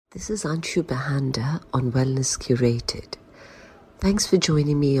This is Anshu Bahanda on Wellness Curated. Thanks for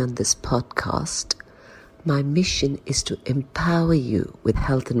joining me on this podcast. My mission is to empower you with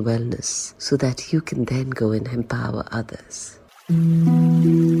health and wellness so that you can then go and empower others.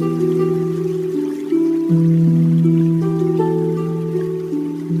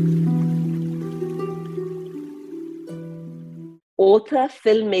 Author,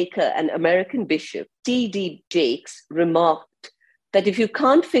 filmmaker, and American bishop T.D. Jakes remarked that if you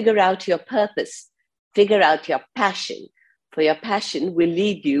can't figure out your purpose, figure out your passion, for your passion will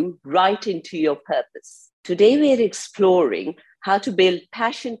lead you right into your purpose. Today, we're exploring how to build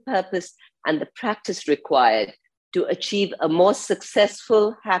passion, purpose, and the practice required to achieve a more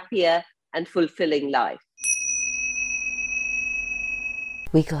successful, happier, and fulfilling life.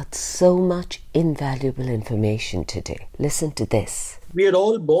 We got so much invaluable information today. Listen to this. We are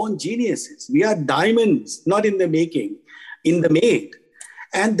all born geniuses. We are diamonds, not in the making, in the made.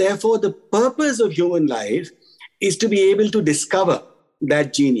 And therefore, the purpose of human life is to be able to discover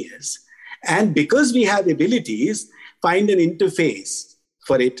that genius. And because we have abilities, find an interface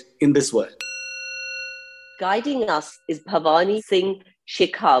for it in this world. Guiding us is Bhavani Singh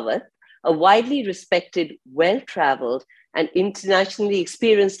Shekhawat, a widely respected, well-traveled, and internationally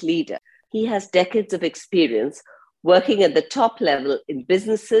experienced leader. He has decades of experience working at the top level in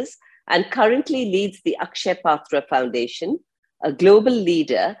businesses and currently leads the Akshay Patra Foundation, a global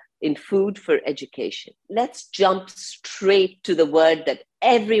leader in food for education. Let's jump straight to the word that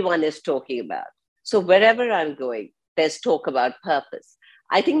everyone is talking about. So wherever I'm going, there's talk about purpose.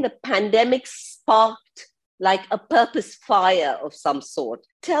 I think the pandemic sparked like a purpose fire of some sort.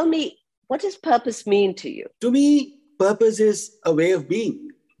 Tell me, what does purpose mean to you? To me, purpose is a way of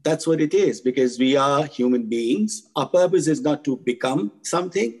being. That's what it is, because we are human beings. Our purpose is not to become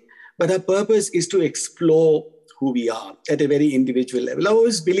something, but our purpose is to explore who we are at a very individual level. I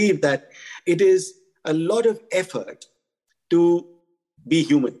always believe that it is a lot of effort to be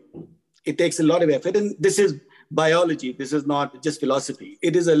human. It takes a lot of effort. And this is biology. This is not just philosophy.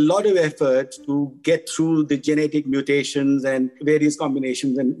 It is a lot of effort to get through the genetic mutations and various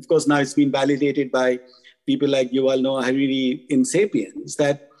combinations. And of course, now it's been validated by people like Yuval Noah Harari in Sapiens,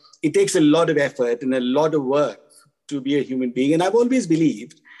 that it takes a lot of effort and a lot of work to be a human being. And I've always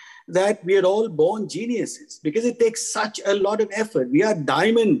believed that we are all born geniuses because it takes such a lot of effort. We are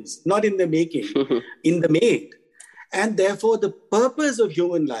diamonds, not in the making, in the made. And therefore, the purpose of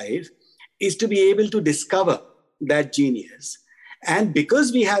human life is to be able to discover that genius. And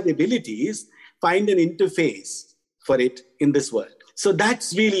because we have abilities, find an interface for it in this world. So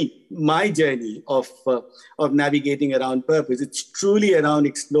that's really my journey of navigating around purpose. It's truly around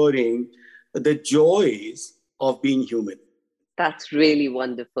exploring the joys of being human. That's really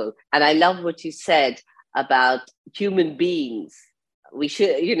wonderful. And I love what you said about human beings. We should,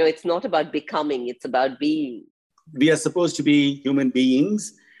 it's not about becoming, it's about being. We are supposed to be human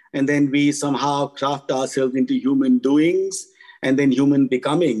beings, and then we somehow craft ourselves into human doings and then human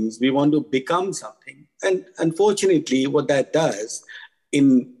becomings. We want to become something. And unfortunately, what that does,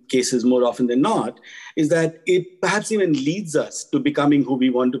 in cases more often than not, is that it perhaps even leads us to becoming who we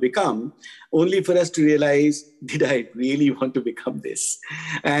want to become, only for us to realize, did I really want to become this?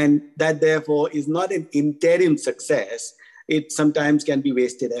 And that therefore is not an interim success. It sometimes can be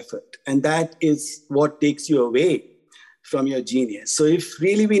wasted effort. And that is what takes you away from your genius. So if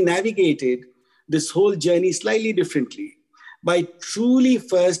really we navigated this whole journey slightly differently, by truly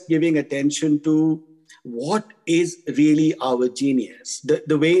first giving attention to what is really our genius,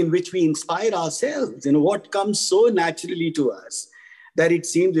 the way in which we inspire ourselves, what comes so naturally to us that it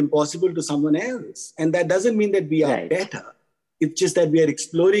seems impossible to someone else. And that doesn't mean that we are better. It's just that we are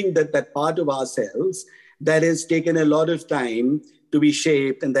exploring that part of ourselves that has taken a lot of time to be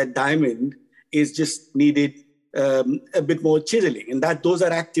shaped, and that diamond is just needed a bit more chiseling. And those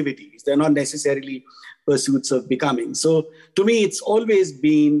are activities. They're not necessarily pursuits of becoming. So to me, it's always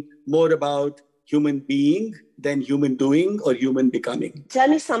been more about human being than human doing or human becoming. Tell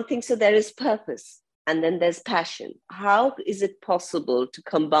me something. So there is purpose and then there's passion. How is it possible to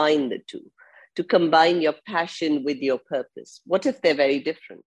combine the two, to combine your passion with your purpose? What if they're very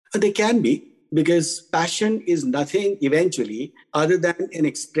different? They can be, because passion is nothing eventually other than an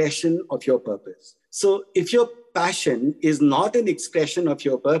expression of your purpose. So if your passion is not an expression of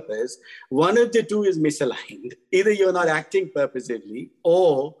your purpose, one of the two is misaligned. Either you're not acting purposively,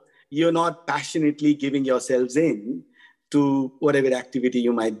 or you're not passionately giving yourselves in to whatever activity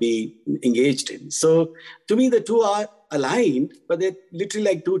you might be engaged in. So to me, the two are aligned, but they're literally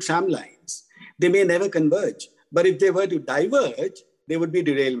like two tram lines. They may never converge, but if they were to diverge, there would be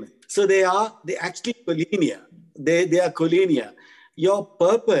derailment. So they actually collinear. They are collinear. Your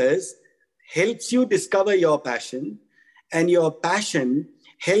purpose helps you discover your passion, and your passion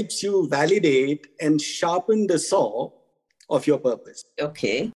helps you validate and sharpen the saw of your purpose.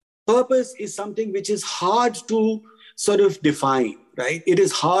 Okay. Purpose is something which is hard to sort of define, right? It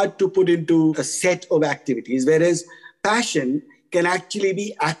is hard to put into a set of activities, whereas passion can actually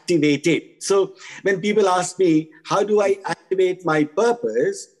be activated. So when people ask me, how do I activate my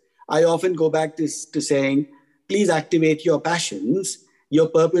purpose? I often go back to saying, please activate your passions. Your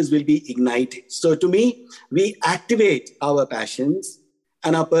purpose will be ignited. So to me, we activate our passions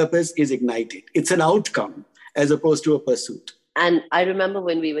and our purpose is ignited. It's an outcome as opposed to a pursuit. And I remember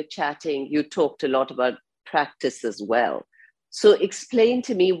when we were chatting, you talked a lot about practice as well. So explain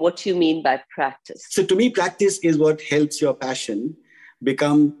to me what you mean by practice. So to me, practice is what helps your passion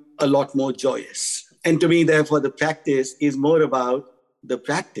become a lot more joyous. And to me, therefore, the practice is more about the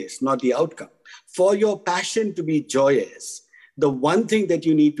practice, not the outcome. For your passion to be joyous, the one thing that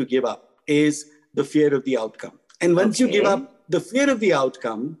you need to give up is the fear of the outcome. And once you give up the fear of the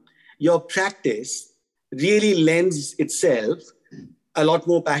outcome, your practice really lends itself a lot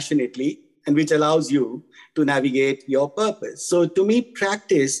more passionately, and which allows you to navigate your purpose. So to me,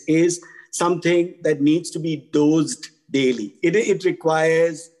 practice is something that needs to be dosed daily. It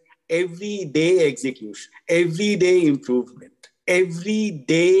requires everyday execution, everyday improvement,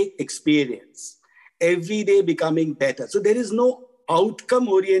 everyday experience, everyday becoming better. So there is no outcome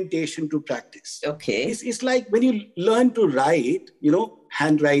orientation to practice. Okay. It's like when you learn to write,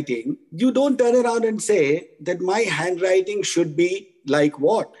 handwriting, you don't turn around and say that my handwriting should be like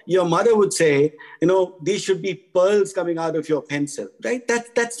what? Your mother would say, these should be pearls coming out of your pencil, right?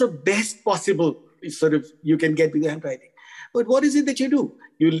 That's the best possible sort of you can get with your handwriting. But what is it that you do?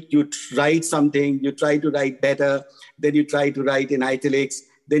 You write something, you try to write better, then you try to write in italics,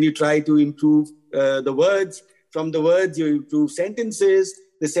 then you try to improve the words. From the words, you improve sentences.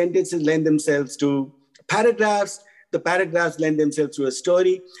 The sentences lend themselves to paragraphs. The paragraphs lend themselves to a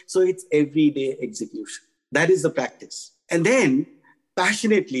story. So it's everyday execution. That is the practice. And then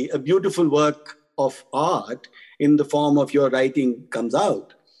passionately, a beautiful work of art in the form of your writing comes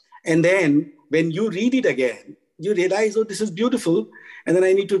out. And then when you read it again, you realize, oh, this is beautiful. And then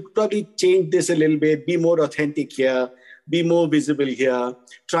I need to probably change this a little bit, be more authentic here, be more visible here,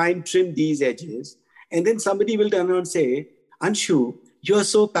 try and trim these edges. And then somebody will turn around and say, Anshu, you're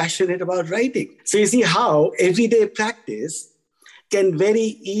so passionate about writing. So you see how everyday practice can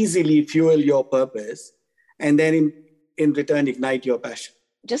very easily fuel your purpose and then in return ignite your passion.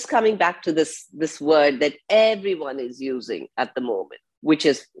 Just coming back to this word that everyone is using at the moment, which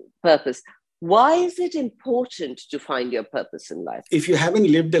is purpose. Why is it important to find your purpose in life? If you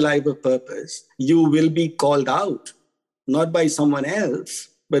haven't lived a life of purpose, you will be called out, not by someone else,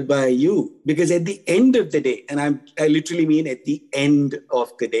 but by you. Because at the end of the day, and I literally mean at the end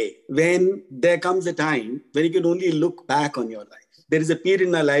of the day, when there comes a time when you can only look back on your life. There is a period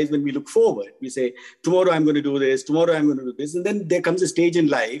in our lives when we look forward. We say, tomorrow I'm going to do this, tomorrow I'm going to do this. And then there comes a stage in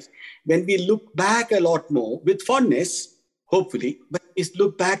life when we look back a lot more with fondness, hopefully, but we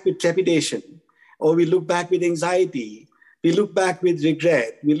look back with trepidation, or we look back with anxiety, we look back with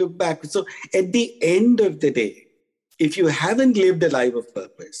regret, we look back. So at the end of the day, if you haven't lived a life of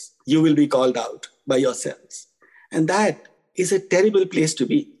purpose, you will be called out by yourselves. And that is a terrible place to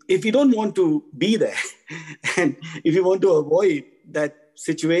be. If you don't want to be there, and if you want to avoid that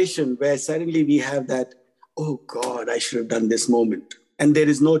situation where suddenly we have that, oh God, I should have done this moment, and there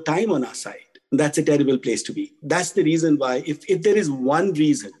is no time on our side, that's a terrible place to be. That's the reason why, if there is one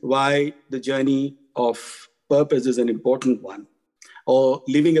reason why the journey of purpose is an important one, or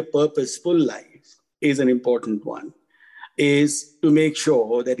living a purposeful life is an important one, is to make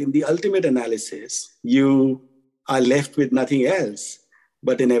sure that in the ultimate analysis, you are left with nothing else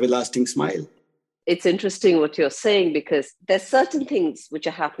but an everlasting smile. It's interesting what you're saying, because there's certain things which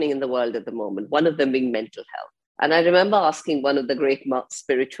are happening in the world at the moment, one of them being mental health. And I remember asking one of the great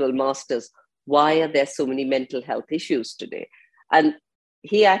spiritual masters, why are there so many mental health issues today? And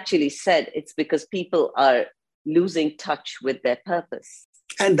he actually said it's because people are losing touch with their purpose.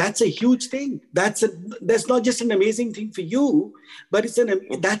 And that's a huge thing. That's not just an amazing thing for you, but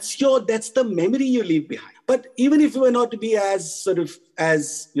that's the memory you leave behind. But even if you were not to be as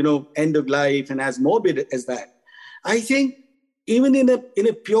end of life and as morbid as that, I think even in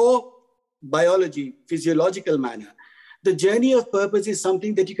a pure biology, physiological manner, the journey of purpose is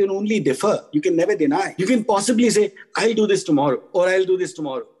something that you can only defer. You can never deny. You can possibly say, I'll do this tomorrow, or I'll do this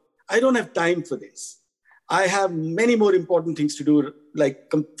tomorrow. I don't have time for this. I have many more important things to do, like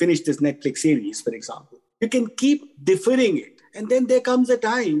finish this Netflix series, for example. You can keep deferring it. And then there comes a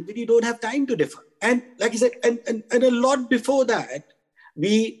time when you don't have time to defer. And like I said, and a lot before that,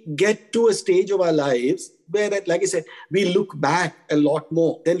 we get to a stage of our lives where, like I said, we look back a lot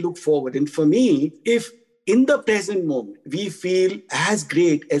more than look forward. And for me, if in the present moment, we feel as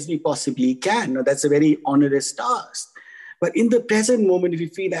great as we possibly can, now that's a very onerous task. But in the present moment, if we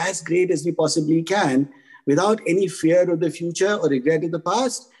feel as great as we possibly can, without any fear of the future or regret of the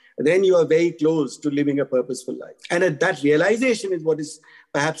past, then you are very close to living a purposeful life. And that realization is what is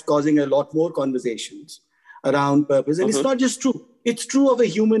perhaps causing a lot more conversations around purpose. And it's not just true. It's true of a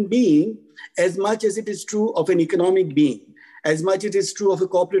human being as much as it is true of an economic being, as much it is true of a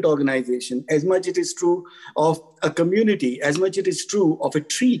corporate organization, as much it is true of a community, as much it is true of a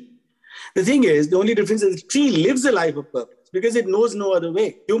tree. The thing is, the only difference is the tree lives a life of purpose because it knows no other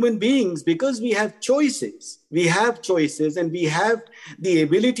way. Human beings, because we have choices and we have the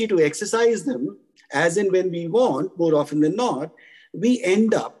ability to exercise them as and when we want, more often than not, we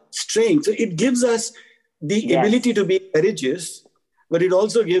end up straying. So it gives us the ability to be courageous, but it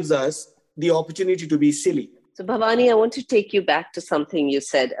also gives us the opportunity to be silly. So Bhavani, I want to take you back to something you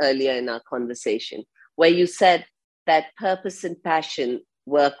said earlier in our conversation, where you said that purpose and passion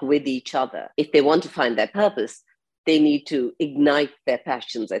work with each other. If they want to find their purpose, they need to ignite their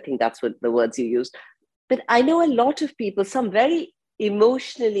passions. I think that's what the words you used. But I know a lot of people, some very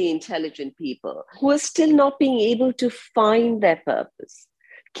emotionally intelligent people, who are still not being able to find their purpose.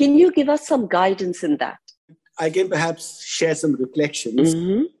 Can you give us some guidance in that? I can perhaps share some reflections.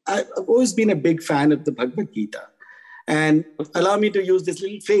 I've always been a big fan of the Bhagavad Gita. And allow me to use this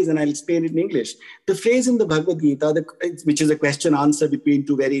little phrase, and I'll explain it in English. The phrase in the Bhagavad Gita, which is a question answer between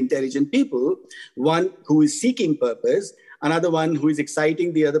two very intelligent people, one who is seeking purpose, another one who is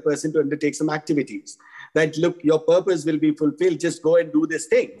exciting the other person to undertake some activities. That, look, your purpose will be fulfilled, just go and do this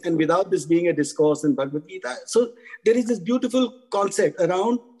thing. And without this being a discourse in Bhagavad Gita. So there is this beautiful concept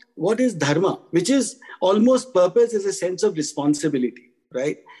around what is dharma, which is almost purpose is a sense of responsibility,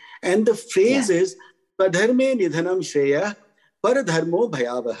 right? And the phrase is, Padharme nidhanam shreya paradharmo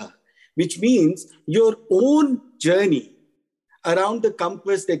bhayavaha, which means your own journey around the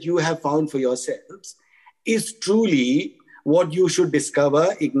compass that you have found for yourselves is truly what you should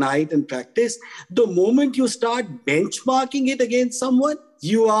discover, ignite, and practice. The moment you start benchmarking it against someone,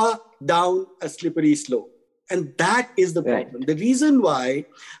 you are down a slippery slope. And that is the problem. Right. The reason why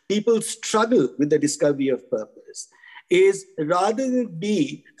people struggle with the discovery of purpose is rather than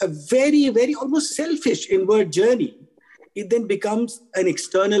be a very, very almost selfish inward journey, it then becomes an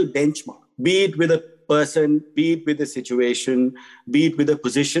external benchmark, be it with a person, be it with a situation, be it with a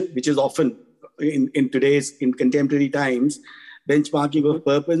position, which is often in contemporary times, benchmarking of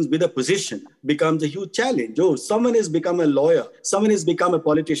purpose with a position becomes a huge challenge. Oh, someone has become a lawyer, someone has become a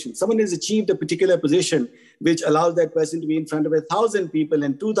politician, someone has achieved a particular position which allows that person to be in front of 1,000 people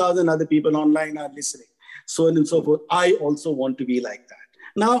and 2,000 other people online are listening, so on and so forth. I also want to be like that.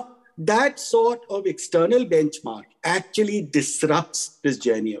 Now, that sort of external benchmark actually disrupts this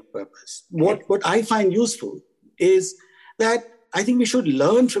journey of purpose. What I find useful is that I think we should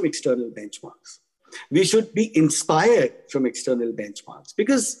learn from external benchmarks. We should be inspired from external benchmarks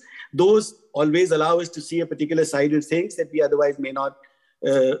because those always allow us to see a particular side of things that we otherwise may not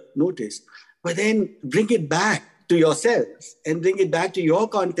notice. But then bring it back to yourselves and bring it back to your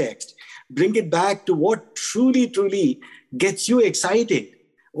context. Bring it back to what truly, truly gets you excited,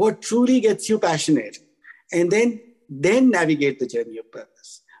 what truly gets you passionate, and then navigate the journey of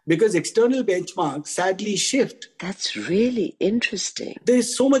purpose. Because external benchmarks sadly shift. That's really interesting. There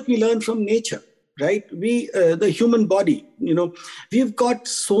is so much we learn from nature, right? The human body, we've got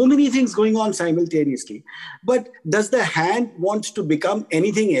so many things going on simultaneously. But does the hand want to become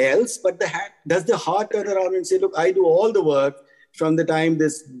anything else but the hand? Does the heart turn around and say, look, I do all the work from the time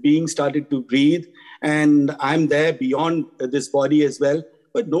this being started to breathe, and I'm there beyond this body as well?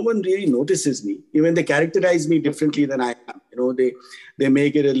 But no one really notices me. Even they characterize me differently than I am. They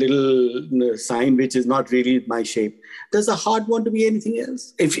make it a little sign which is not really my shape. Does the heart want to be anything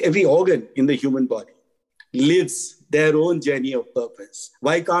else? If every organ in the human body lives their own journey of purpose,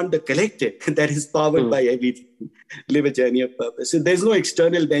 why can't the collective that is powered by everything live a journey of purpose? So there's no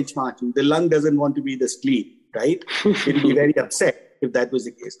external benchmarking. The lung doesn't want to be the spleen, right? It would be very upset if that was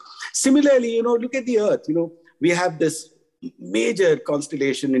the case. Similarly, look at the earth. We have this major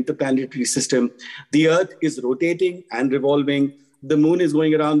constellation, interplanetary system. The earth is rotating and revolving. The moon is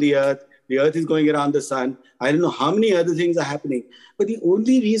going around the earth is going around the sun. I don't know how many other things are happening. But the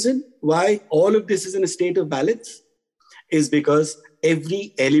only reason why all of this is in a state of balance is because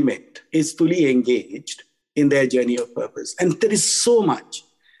every element is fully engaged in their journey of purpose. And there is so much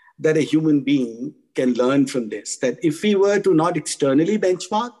that a human being can learn from this, that if we were to not externally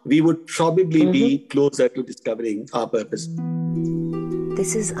benchmark, we would probably be closer to discovering our purpose.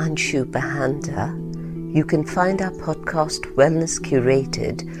 This is Anshu Bahanda. You can find our podcast Wellness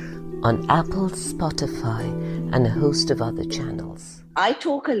Curated on Apple, Spotify, and a host of other channels. I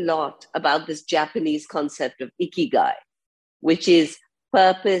talk a lot about this Japanese concept of ikigai, which is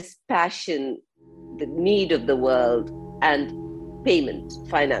purpose, passion, the need of the world, and payment,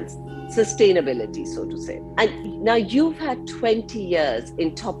 finance, sustainability, so to say. And now you've had 20 years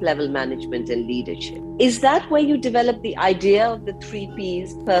in top-level management and leadership. Is that where you developed the idea of the 3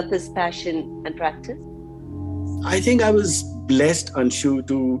 Ps, purpose, passion, and practice? I think I was blessed, Anshu,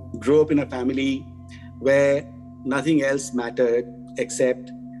 to grow up in a family where nothing else mattered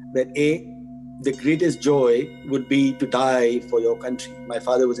except that the greatest joy would be to die for your country. My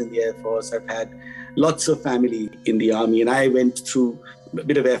father was in the Air Force. I've had lots of family in the army, and I went through a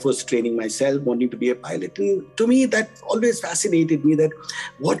bit of Air Force training myself, wanting to be a pilot. And to me, that always fascinated me, that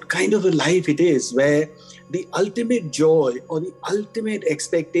what kind of a life it is where the ultimate joy or the ultimate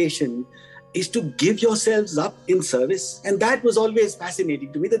expectation is to give yourselves up in service. And that was always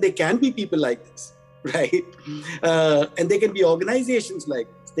fascinating to me, that there can be people like this, right? And there can be organizations like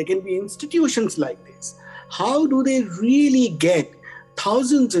this. There can be institutions like this. How do they really get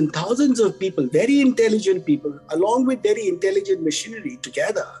thousands and thousands of people, very intelligent people, along with very intelligent machinery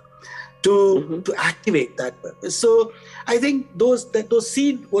together to activate that purpose? So I think those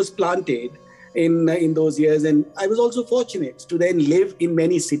seed was planted in those years. And I was also fortunate to then live in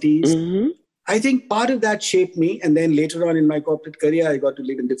many cities. I think part of that shaped me. And then later on in my corporate career, I got to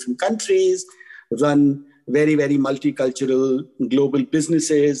live in different countries, run very, very multicultural global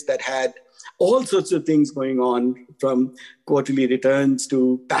businesses that had all sorts of things going on, from quarterly returns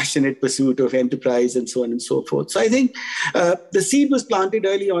to passionate pursuit of enterprise and so on and so forth. So I think the seed was planted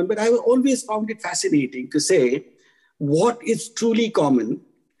early on, but I always found it fascinating to say what is truly common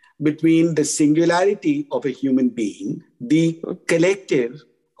between the singularity of a human being, the collective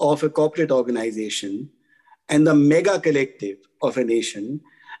of a corporate organization, and the mega collective of a nation,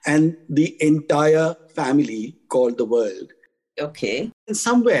 and the entire family called the world. Okay. And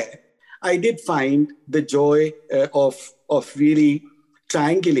somewhere I did find the joy of really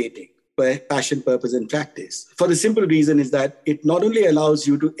triangulating passion, purpose, and practice. For the simple reason is that it not only allows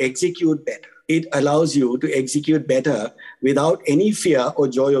you to execute better, it allows you to execute better without any fear or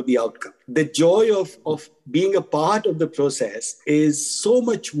joy of the outcome. The joy of being a part of the process is so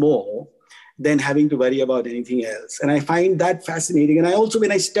much more than having to worry about anything else. And I find that fascinating. And I also,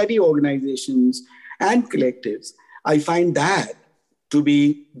 when I study organizations and collectives, I find that to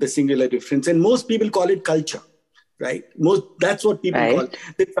be the singular difference. And most people call it culture, right? That's what people call it.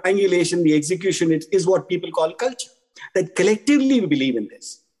 The triangulation, the execution is what people call culture. That collectively we believe in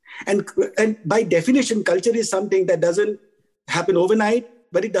this. And by definition, culture is something that doesn't happen overnight,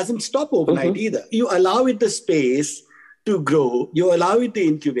 but it doesn't stop overnight either. You allow it the space to grow. You allow it the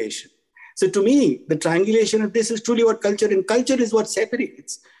incubation. So to me, the triangulation of this is truly what culture, and culture is what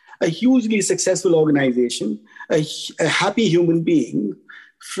separates a hugely successful organization, a happy human being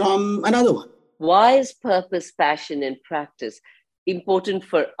from another one. Why is purpose, passion, and practice important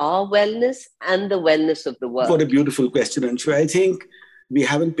for our wellness and the wellness of the world? What a beautiful question, Anshu. I think we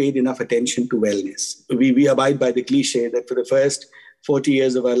haven't paid enough attention to wellness. We abide by the cliche that for the first 40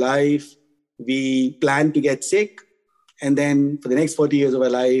 years of our life, we plan to get sick. And then for the next 40 years of our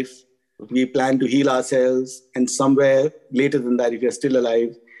life, we plan to heal ourselves. And somewhere later than that, if you're still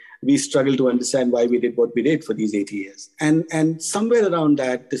alive, we struggle to understand why we did what we did for these 80 years. And somewhere around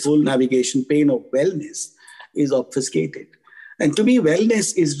that, this whole navigation plane of wellness is obfuscated. And to me,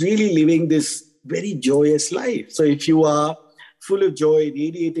 wellness is really living this very joyous life. So if you are full of joy,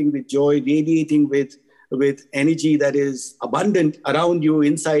 radiating with energy that is abundant around you,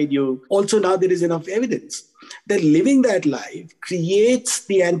 inside you, also now there is enough evidence that living that life creates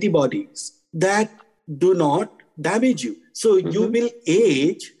the antibodies that do not damage you. So you will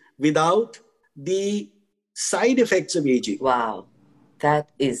age without the side effects of aging. Wow, that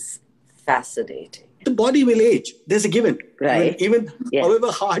is fascinating. The body will age. There's a given. Right. Even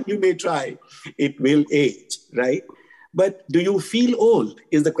however hard you may try, it will age, right? But do you feel old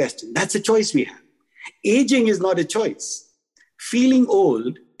is the question. That's a choice we have. Aging is not a choice. Feeling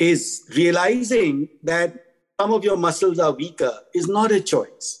old is realizing that some of your muscles are weaker is not a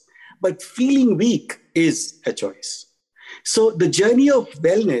choice. But feeling weak is a choice. So the journey of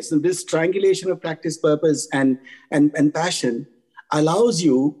wellness and this triangulation of practice, purpose, and passion allows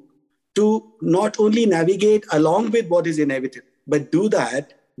you to not only navigate along with what is inevitable, but do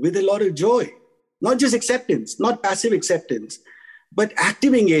that with a lot of joy. Not just acceptance, not passive acceptance, But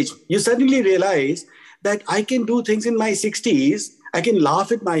active engagement, you suddenly realize that I can do things in my 60s. I can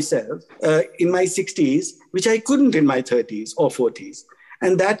laugh at myself in my 60s, which I couldn't in my 30s or 40s.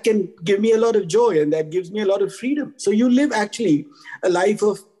 And that can give me a lot of joy, and that gives me a lot of freedom. So you live actually a life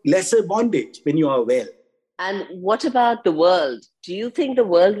of lesser bondage when you are well. And what about the world? Do you think the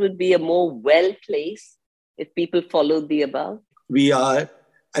world would be a more well place if people followed the above? We are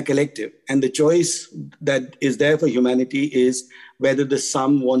a collective, and the choice that is there for humanity is whether the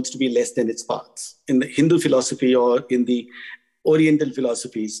sum wants to be less than its parts. In the Hindu philosophy or in the Oriental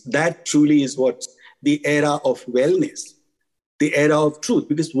philosophies, that truly is what the era of wellness, the era of truth.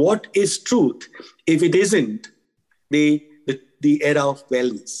 Because what is truth if it isn't the era of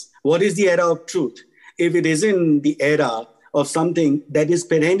wellness? What is the era of truth if it isn't the era of something that is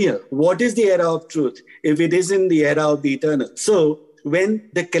perennial? What is the era of truth if it isn't the era of the eternal? So when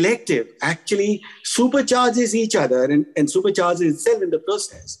the collective actually supercharges each other and supercharges itself in the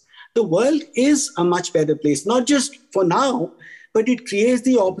process, the world is a much better place, not just for now, but it creates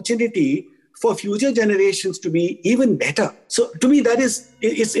the opportunity for future generations to be even better. So to me, that is,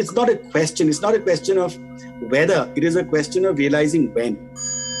 it's not a question. It's not a question of whether, it is a question of realizing when.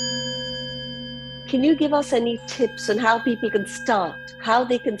 Can you give us any tips on how people can start, how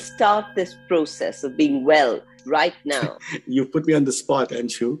they can start this process of being well right now? You put me on the spot,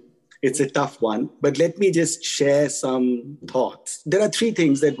 Anshu. It's a tough one, but let me just share some thoughts. There are three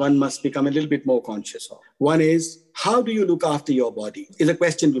things that one must become a little bit more conscious of. One is, how do you look after your body? Is a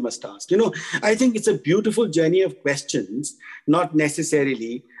question we must ask. I think it's a beautiful journey of questions, not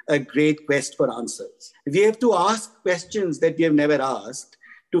necessarily a great quest for answers. We have to ask questions that we have never asked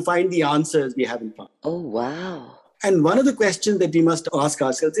to find the answers we haven't found. Oh, wow. And one of the questions that we must ask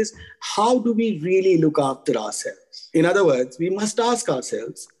ourselves is, how do we really look after ourselves? In other words, we must ask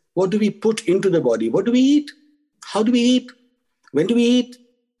ourselves, what do we put into the body? What do we eat? How do we eat? When do we eat?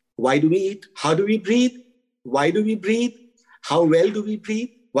 Why do we eat? How do we breathe? Why do we breathe? How well do we breathe?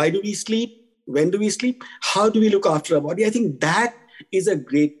 Why do we sleep? When do we sleep? How do we look after our body? I think that is a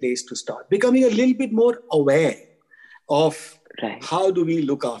great place to start. Becoming a little bit more aware of how do we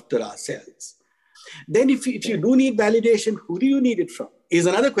look after ourselves. Then if you do need validation, who do you need it from? Is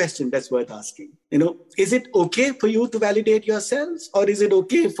another question that's worth asking. Is it okay for you to validate yourselves? Or is it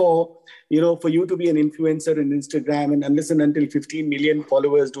okay for you to be an influencer on Instagram and unless and until 15 million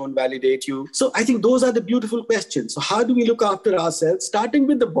followers don't validate you? So I think those are the beautiful questions. So how do we look after ourselves? Starting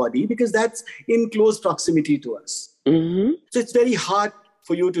with the body, because that's in close proximity to us. Mm-hmm. So it's very hard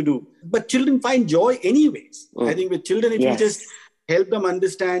for you to do. But children find joy anyways. I think with children, if you just help them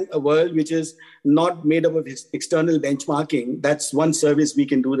understand a world which is not made up of external benchmarking, that's one service we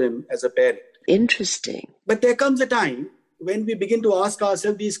can do them as a parent. Interesting. But there comes a time when we begin to ask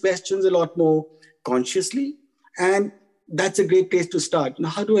ourselves these questions a lot more consciously. And that's a great place to start. Now,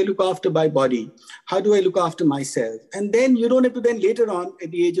 how do I look after my body? How do I look after myself? And then you don't have to then later on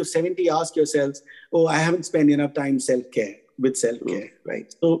at the age of 70 ask yourselves, I haven't spent enough time self-care,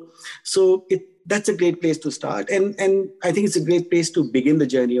 right? So that's a great place to start. And I think it's a great place to begin the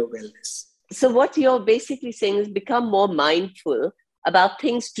journey of wellness. So what you're basically saying is become more mindful about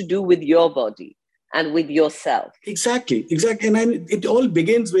things to do with your body and with yourself. Exactly. And it all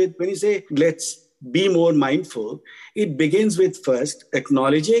begins with, when you say, let's be more mindful, it begins with first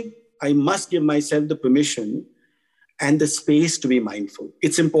acknowledging I must give myself the permission and the space to be mindful.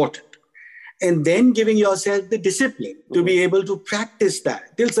 It's important. And then giving yourself the discipline to be able to practice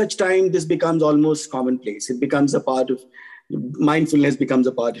that till such time this becomes almost commonplace. It becomes a part of mindfulness, becomes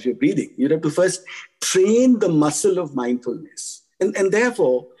a part of your breathing. You have to first train the muscle of mindfulness. And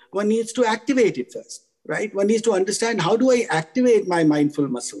therefore, one needs to activate it first, right? One needs to understand, how do I activate my mindful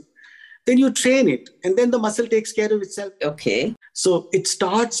muscle? Then you train it, and then the muscle takes care of itself. Okay. So it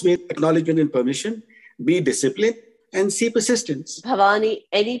starts with acknowledgement and permission, be disciplined, and see persistence. Bhavani,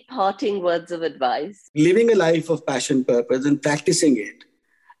 any parting words of advice? Living a life of passion, purpose, and practicing it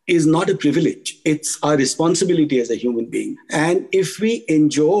is not a privilege. It's our responsibility as a human being. And if we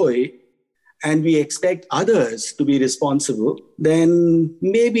enjoy and we expect others to be responsible, then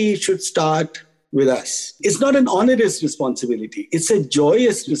maybe it should start with us. It's not an onerous responsibility. It's a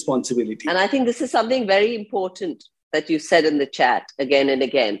joyous responsibility. And I think this is something very important that you said in the chat again and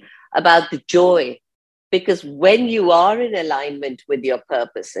again about the joy. Because when you are in alignment with your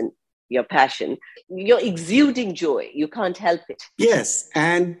purpose and your passion, you're exuding joy. You can't help it. Yes.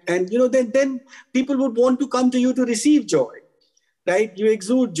 And then people would want to come to you to receive joy, right? You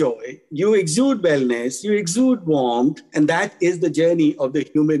exude joy, you exude wellness, you exude warmth. And that is the journey of the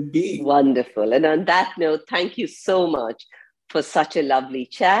human being. Wonderful. And on that note, thank you so much for such a lovely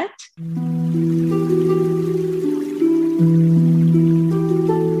chat.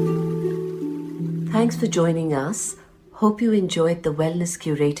 Thanks for joining us. Hope you enjoyed the Wellness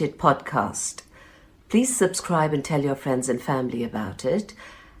Curated podcast. Please subscribe and tell your friends and family about it.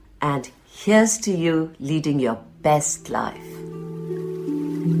 And here's to you leading your best life.